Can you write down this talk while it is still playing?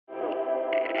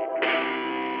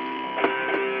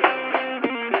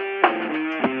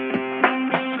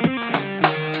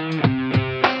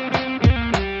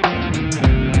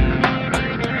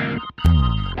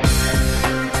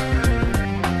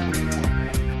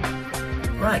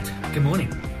Right, good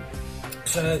morning.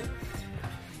 So,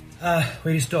 where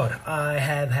do you start? I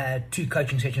have had 2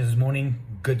 coaching sessions this morning,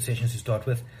 good sessions to start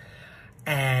with,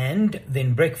 and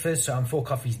then breakfast, so I'm 4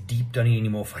 coffees deep, don't need any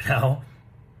more for now.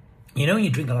 You know when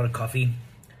you drink a lot of coffee,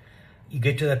 you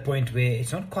get to that point where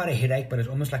it's not quite a headache, but it's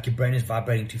almost like your brain is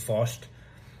vibrating too fast,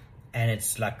 and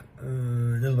it's like a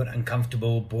little bit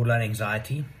uncomfortable, borderline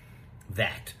anxiety,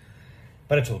 that.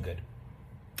 But it's all good.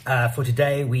 For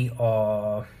today,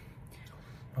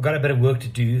 I've got a bit of work to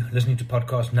do, listening to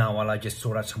podcasts now while I just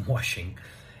sort out some washing.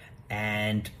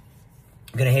 And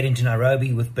I'm going to head into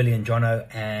Nairobi with Billy and Jono,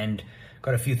 and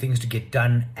got a few things to get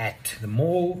done at the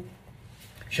mall.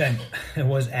 Shame, it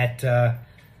was at, I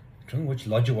don't know which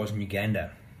lodge it was in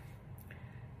Uganda.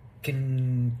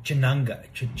 Chininga.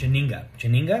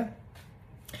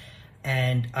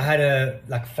 And I had a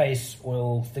face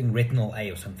oil thing, retinol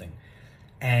A or something.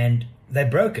 And they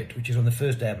broke it, which is on the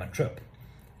first day of my trip.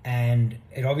 And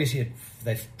it obviously,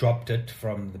 they've dropped it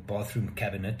from the bathroom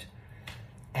cabinet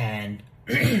and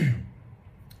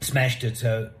smashed it.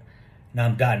 So now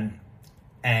I'm done.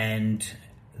 And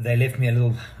they left me a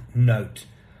little note.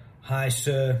 Hi,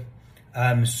 sir.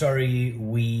 Sorry,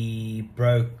 we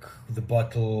broke the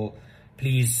bottle.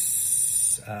 Please,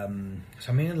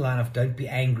 something in the line of don't be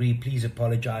angry. Please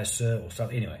apologize, sir. Or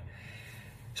something. Anyway.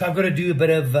 So I've got to do a bit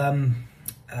of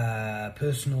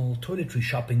personal toiletry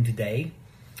shopping today.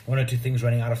 1 or 2 things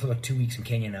running out. I've still got 2 weeks in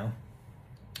Kenya now.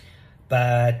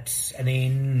 And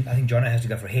then I think Jono has to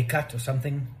go for a haircut or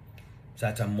something. So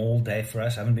that's a mall day for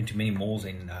us. I haven't been to many malls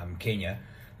in Kenya.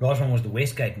 The last one was the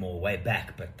Westgate Mall way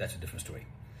back, but that's a different story.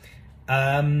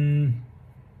 And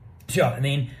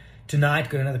then tonight,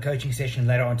 got another coaching session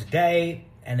later on today.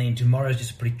 And then tomorrow's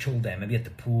just a pretty chill day. Maybe at the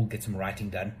pool, get some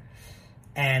writing done.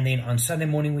 And then on Sunday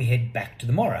morning, we head back to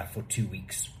the Mora for 2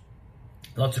 weeks.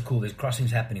 Lots of cool. There's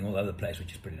crossings happening all over the place,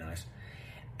 which is pretty nice.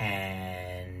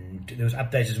 And there was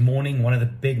updates this morning. One of the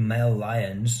big male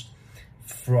lions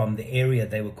from the area,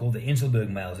 they were called the Inselberg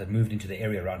males, that moved into the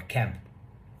area around camp.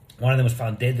 One of them was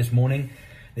found dead this morning.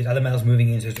 There's other males moving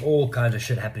in, so there's all kinds of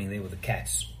shit happening there with the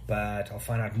cats. But I'll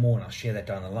find out more and I'll share that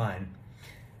down the line.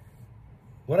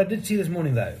 What I did see this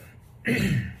morning, though,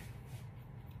 we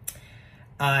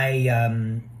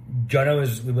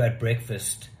were at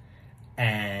breakfast,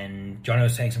 and Jono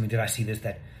was saying something, did I see this,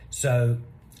 that? So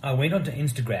I went onto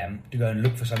Instagram to go and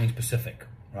look for something specific,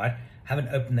 right? Haven't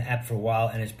opened the app for a while,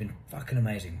 and it's been fucking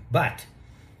amazing. But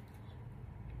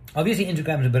obviously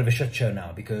Instagram is a bit of a shit show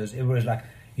now, because it was like,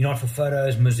 you're not for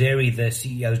photos. Mozeri, the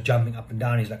CEO, is jumping up and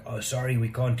down. He's like, oh, sorry, we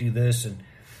can't do this.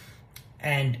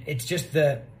 And it's just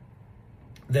the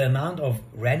amount of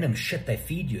random shit they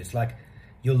feed you. It's like,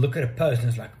 you'll look at a post and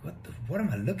it's like, what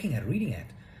am I looking at, reading at?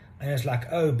 And it's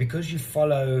like, oh, because you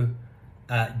follow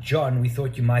John, we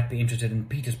thought you might be interested in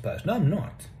Peter's post. No, I'm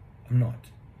not.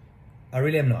 I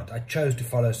really am not. I chose to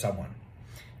follow someone.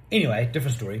 Anyway,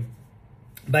 different story.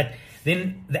 But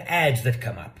then the ads that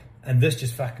come up, and this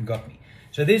just fucking got me.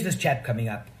 So there's this chap coming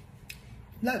up,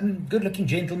 good-looking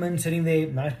gentleman sitting there,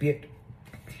 nice beard,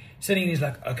 sitting, and he's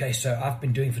like, okay, so I've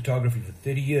been doing photography for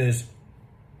 30 years,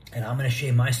 and I'm going to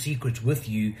share my secrets with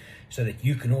you so that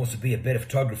you can also be a better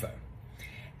photographer.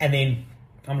 And then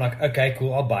I'm like, okay,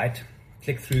 cool, I'll buy it.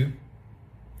 Click through.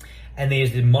 And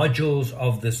there's the modules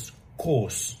of this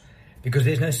course, because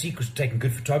there's no secrets to taking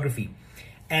good photography.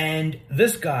 And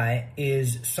this guy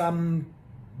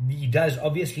he does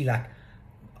obviously like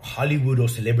Hollywood or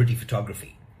celebrity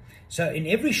photography. So in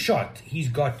every shot, he's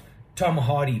got Tom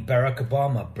Hardy, Barack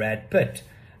Obama, Brad Pitt,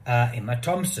 Emma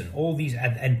Thompson, all these,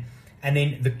 and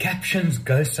then the captions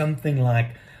go something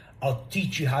like, I'll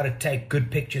teach you how to take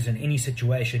good pictures in any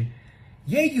situation.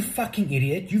 Yeah, you fucking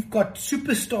idiot. You've got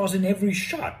superstars in every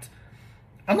shot.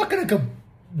 I'm not going to go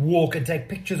walk and take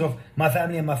pictures of my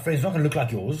family and my friends. It's not going to look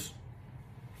like yours.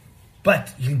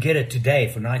 But you can get it today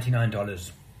for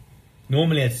 $99.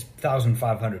 Normally it's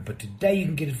 $1,500, but today you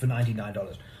can get it for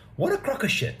 $99. What a crock of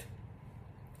shit.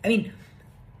 I mean,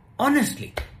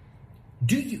 honestly,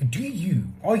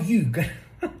 are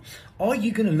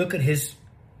you going to look at his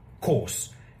course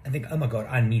and think, oh my God,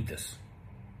 I need this.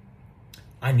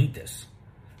 I need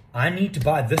to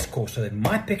buy this course so that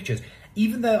my pictures,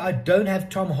 even though I don't have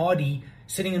Tom Hardy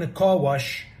sitting in a car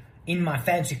wash in my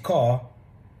fancy car,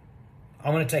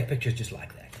 I want to take pictures just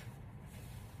like that.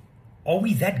 Are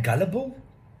we that gullible?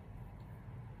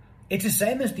 It's the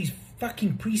same as these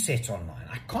fucking presets online.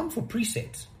 I can't for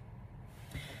presets.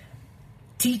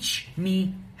 Teach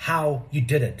me how you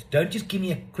did it. Don't just give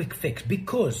me a quick fix,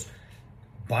 because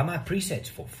buy my presets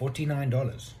for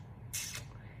 $49.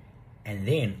 And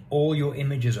then all your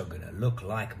images are going to look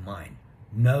like mine.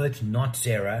 No, it's not,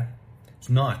 Sarah. It's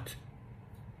not.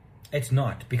 It's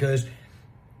not, because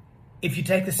if you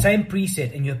take the same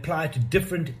preset and you apply it to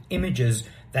different images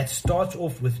that starts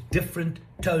off with different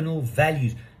tonal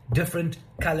values, different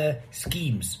color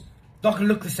schemes, it's not going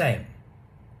to look the same.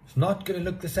 It's not going to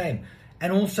look the same.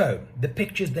 And also, the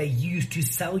pictures they use to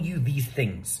sell you these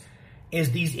things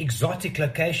is these exotic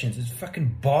locations. It's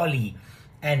fucking Bali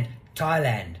and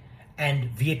Thailand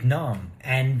and Vietnam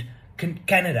and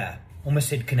Canada. Almost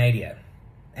said Canada.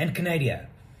 And Canada.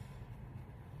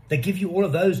 They give you all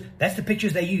of those. That's the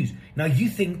pictures they use. Now you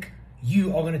think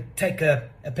you are going to take a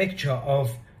picture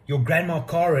of your grandma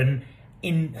Karen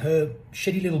in her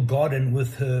shitty little garden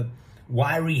with her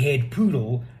wiry haired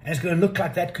poodle, and it's going to look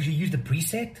like that because you used the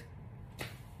preset?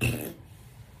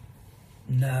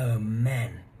 No,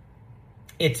 man.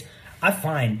 I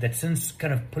find that since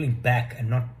kind of pulling back and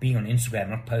not being on Instagram,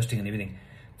 not posting and everything,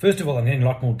 first of all, I'm getting a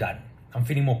lot more done. I'm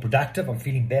feeling more productive. I'm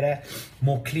feeling better,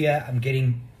 more clear. I'm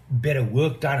getting better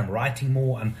work done. I'm writing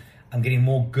more. I'm getting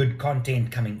more good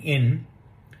content coming in.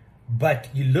 But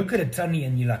you look at it suddenly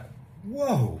and you're like,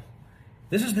 whoa,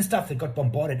 this is the stuff that got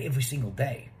bombarded every single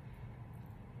day.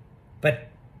 But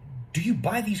do you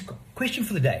buy these? Question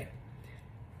for the day.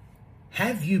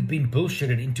 Have you been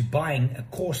bullshitted into buying a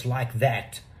course like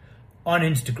that on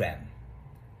Instagram?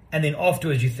 And then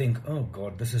afterwards you think, oh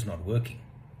God, this is not working.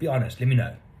 Be honest, let me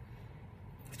know.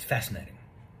 It's fascinating.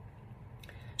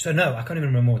 So no, I can't even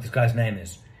remember what this guy's name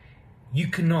is. You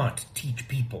cannot teach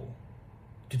people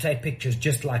to take pictures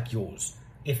just like yours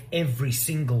if every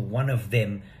single one of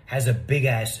them has a big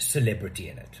ass celebrity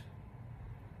in it.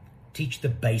 Teach the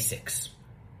basics.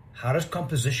 How does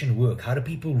composition work? How do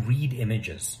people read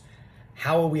images?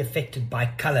 How are we affected by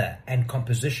color and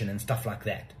composition and stuff like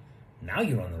that? Now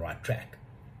you're on the right track.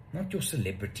 Not your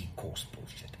celebrity course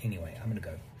bullshit. Anyway, I'm going to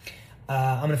go.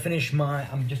 I'm going to finish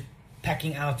I'm just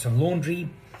packing out some laundry.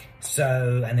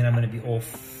 And then I'm going to be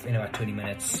off in about 20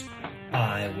 minutes.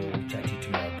 I will chat to you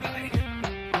tomorrow. Bye.